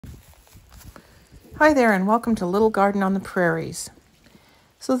Hi there and welcome to Little Garden on the Prairies.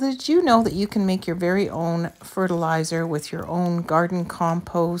 So did you know that you can make your very own fertilizer with your own garden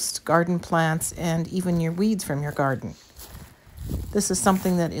compost, garden plants, and even your weeds from your garden? This is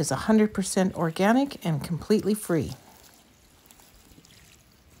something that is 100% organic and completely free.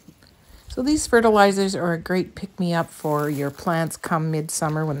 So these fertilizers are a great pick-me-up for your plants come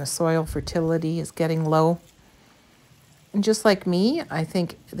midsummer when the soil fertility is getting low. And just like me, I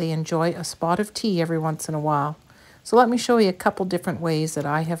think they enjoy a spot of tea every once in a while. So let me show you a couple different ways that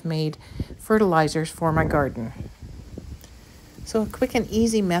I have made fertilizers for my garden. So a quick and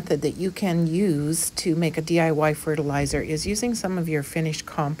easy method that you can use to make a DIY fertilizer is using some of your finished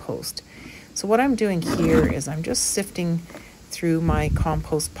compost. So what I'm doing here is I'm just sifting through my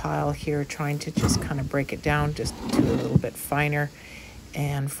compost pile here, trying to just kind of break it down just to a little bit finer.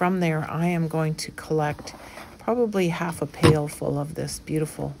 And from there, I am going to collect probably half a pail full of this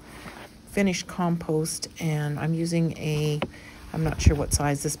beautiful finished compost, and I'm using I'm not sure what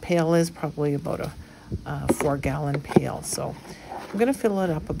size this pail is, probably about a 4-gallon pail. So I'm going to fill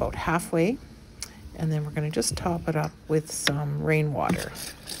it up about halfway, and then we're going to just top it up with some rainwater.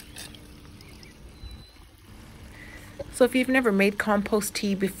 So if you've never made compost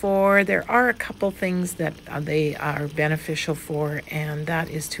tea before, there are a couple things that they are beneficial for, and that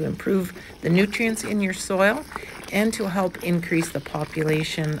is to improve the nutrients in your soil and to help increase the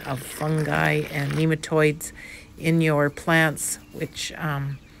population of fungi and nematoids in your plants, which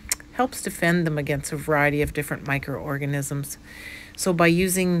helps defend them against a variety of different microorganisms. So by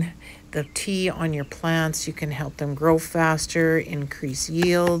using the tea on your plants, you can help them grow faster, increase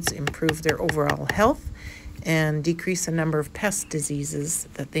yields, improve their overall health, and decrease the number of pest diseases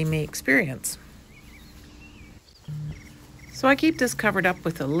that they may experience. So I keep this covered up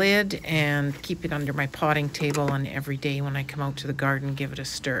with a lid and keep it under my potting table, and every day when I come out to the garden, give it a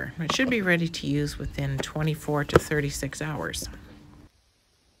stir. It should be ready to use within 24 to 36 hours.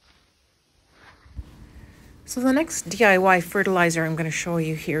 So the next DIY fertilizer I'm going to show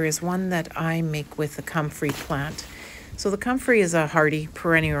you here is one that I make with the comfrey plant. So the comfrey is a hardy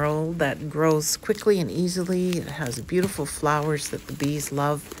perennial that grows quickly and easily. It has beautiful flowers that the bees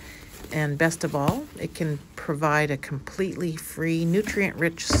love. And best of all, it can provide a completely free,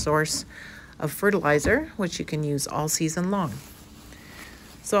 nutrient-rich source of fertilizer, which you can use all season long.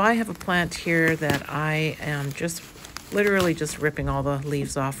 So I have a plant here that I am literally just ripping all the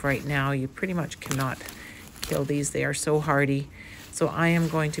leaves off right now. You pretty much cannot kill these. They are so hardy. So I am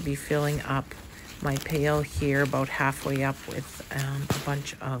going to be filling up my pail here about halfway up with a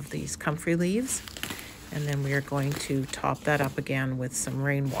bunch of these comfrey leaves, and then we are going to top that up again with some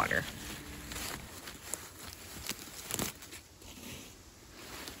rainwater.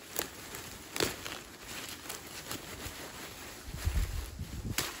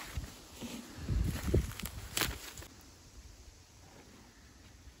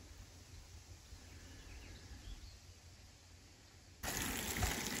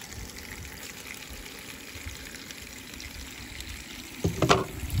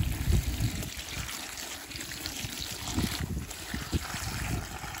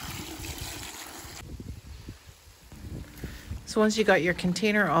 So once you got your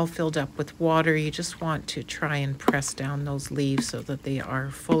container all filled up with water, you just want to try and press down those leaves so that they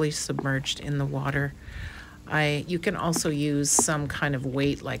are fully submerged in the water. You can also use some kind of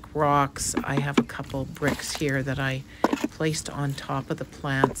weight like rocks. I have a couple bricks here that I placed on top of the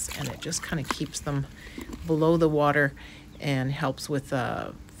plants, and it just kind of keeps them below the water and helps with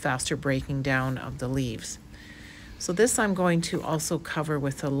faster breaking down of the leaves. So this I'm going to also cover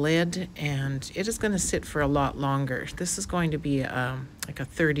with a lid, and it is going to sit for a lot longer. This is going to be like a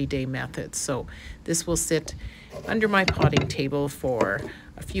 30-day method. So this will sit under my potting table for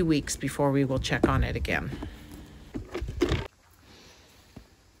a few weeks before we will check on it again.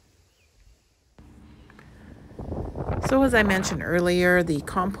 So as I mentioned earlier, the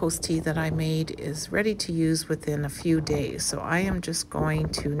compost tea that I made is ready to use within a few days. So I am just going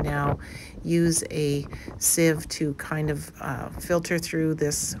to now use a sieve to kind of filter through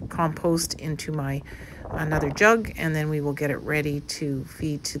this compost into another jug, and then we will get it ready to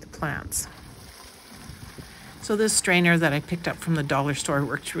feed to the plants. So this strainer that I picked up from the dollar store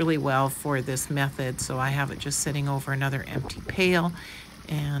works really well for this method. So I have it just sitting over another empty pail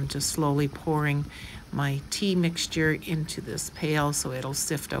and just slowly pouring my tea mixture into this pail so it'll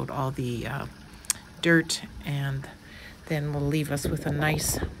sift out all the dirt, and then will leave us with a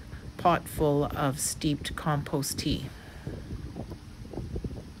nice pot full of steeped compost tea.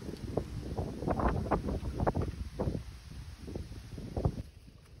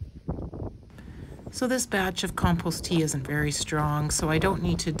 So this batch of compost tea isn't very strong, so I don't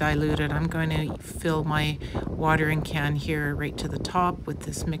need to dilute it. I'm going to fill my watering can here right to the top with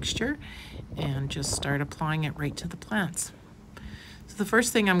this mixture and just start applying it right to the plants. So the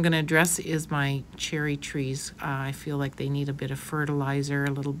first thing I'm going to address is my cherry trees. I feel like they need a bit of fertilizer, a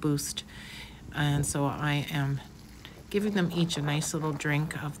little boost, and so I am giving them each a nice little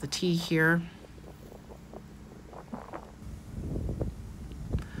drink of the tea here.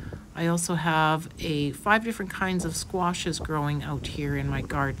 I also have 5 different kinds of squashes growing out here in my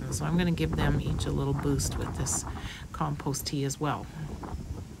garden, so I'm going to give them each a little boost with this compost tea as well.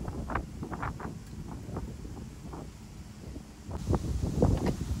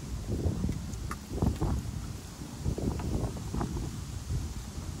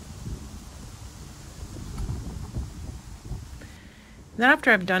 Then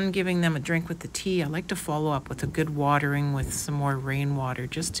after I've done giving them a drink with the tea, I like to follow up with a good watering with some more rainwater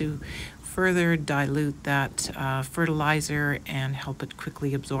just to further dilute that fertilizer and help it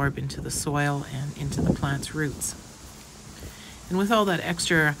quickly absorb into the soil and into the plant's roots. And with all that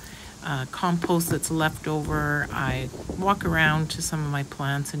extra compost that's left over, I walk around to some of my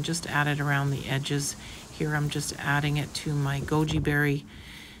plants and just add it around the edges. Here I'm just adding it to my goji berry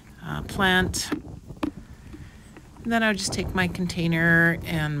plant. And then I'll just take my container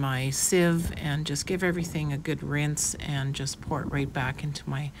and my sieve and just give everything a good rinse and just pour it right back into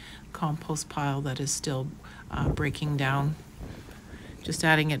my compost pile that is still breaking down. Just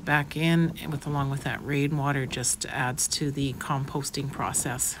adding it back in and along with that rainwater just adds to the composting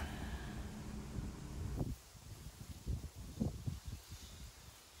process.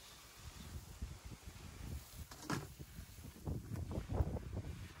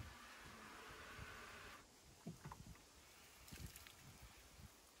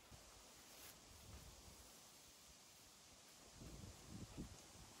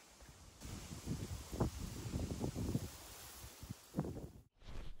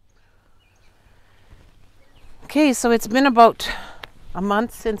 Okay, so it's been about a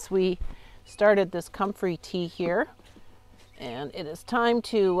month since we started this comfrey tea here, and it is time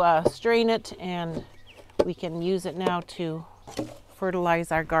to strain it, and we can use it now to fertilize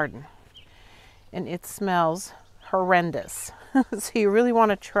our garden. And it smells horrendous. So you really want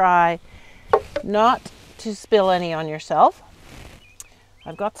to try not to spill any on yourself.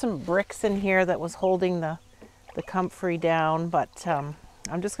 I've got some bricks in here that was holding the comfrey down, but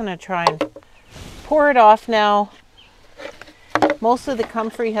I'm just going to try and pour it off now. Most of the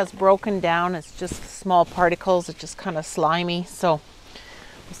comfrey has broken down. It's just small particles. It's just kind of slimy. So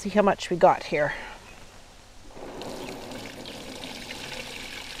we'll see how much we got here.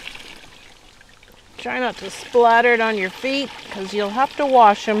 Try not to splatter it on your feet because you'll have to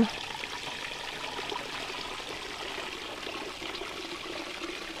wash them.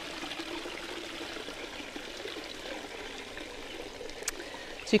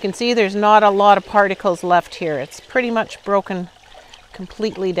 So you can see there's not a lot of particles left here. It's pretty much broken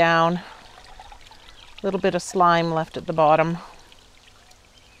completely down. A little bit of slime left at the bottom.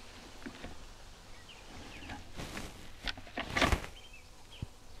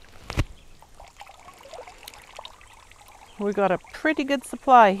 We've got a pretty good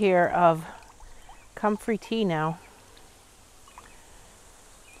supply here of comfrey tea now.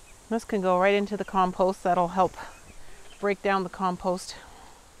 This can go right into the compost. That'll help break down the compost.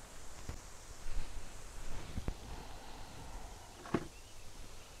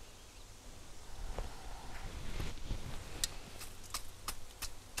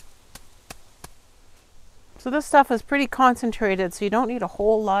 So this stuff is pretty concentrated, so you don't need a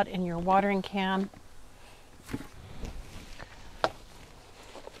whole lot in your watering can.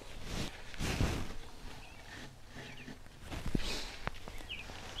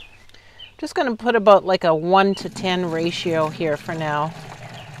 Just going to put about like a 1:10 ratio here for now.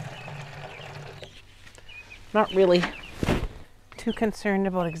 Not really too concerned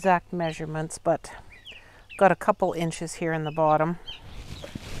about exact measurements, but got a couple inches here in the bottom.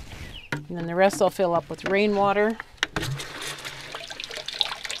 And then the rest I'll fill up with rainwater.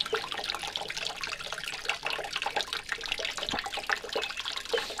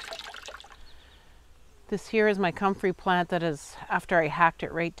 This here is my comfrey plant that is, after I hacked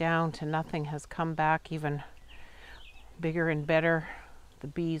it right down to nothing, has come back even bigger and better. The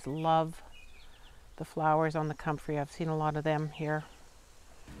bees love the flowers on the comfrey. I've seen a lot of them here.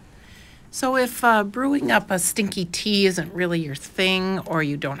 So if brewing up a stinky tea isn't really your thing, or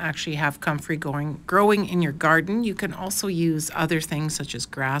you don't actually have comfrey growing in your garden, you can also use other things such as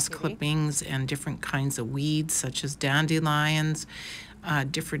grass clippings and different kinds of weeds such as dandelions,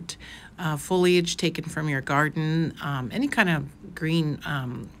 different foliage taken from your garden, any kind of green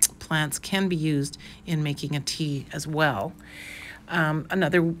plants can be used in making a tea as well.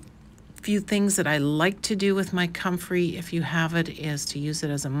 Another few things that I like to do with my comfrey, if you have it, is to use it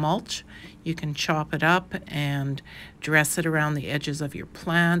as a mulch. You can chop it up and dress it around the edges of your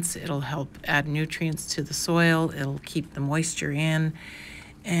plants. It'll help add nutrients to the soil. It'll keep the moisture in,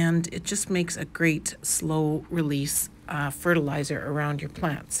 and it just makes a great slow release fertilizer around your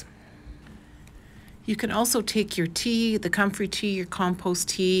plants. You can also take your tea, the comfrey tea, your compost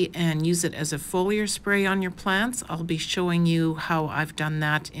tea, and use it as a foliar spray on your plants. I'll be showing you how I've done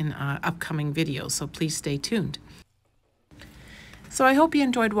that in upcoming videos, so please stay tuned. So I hope you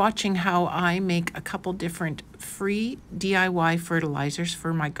enjoyed watching how I make a couple different free DIY fertilizers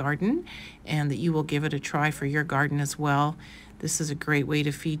for my garden, and that you will give it a try for your garden as well. This is a great way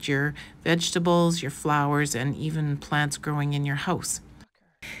to feed your vegetables, your flowers, and even plants growing in your house.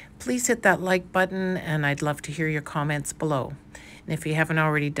 Please hit that like button, and I'd love to hear your comments below. And if you haven't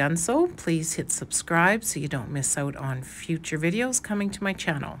already done so, please hit subscribe so you don't miss out on future videos coming to my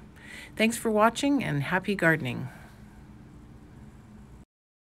channel. Thanks for watching, and happy gardening.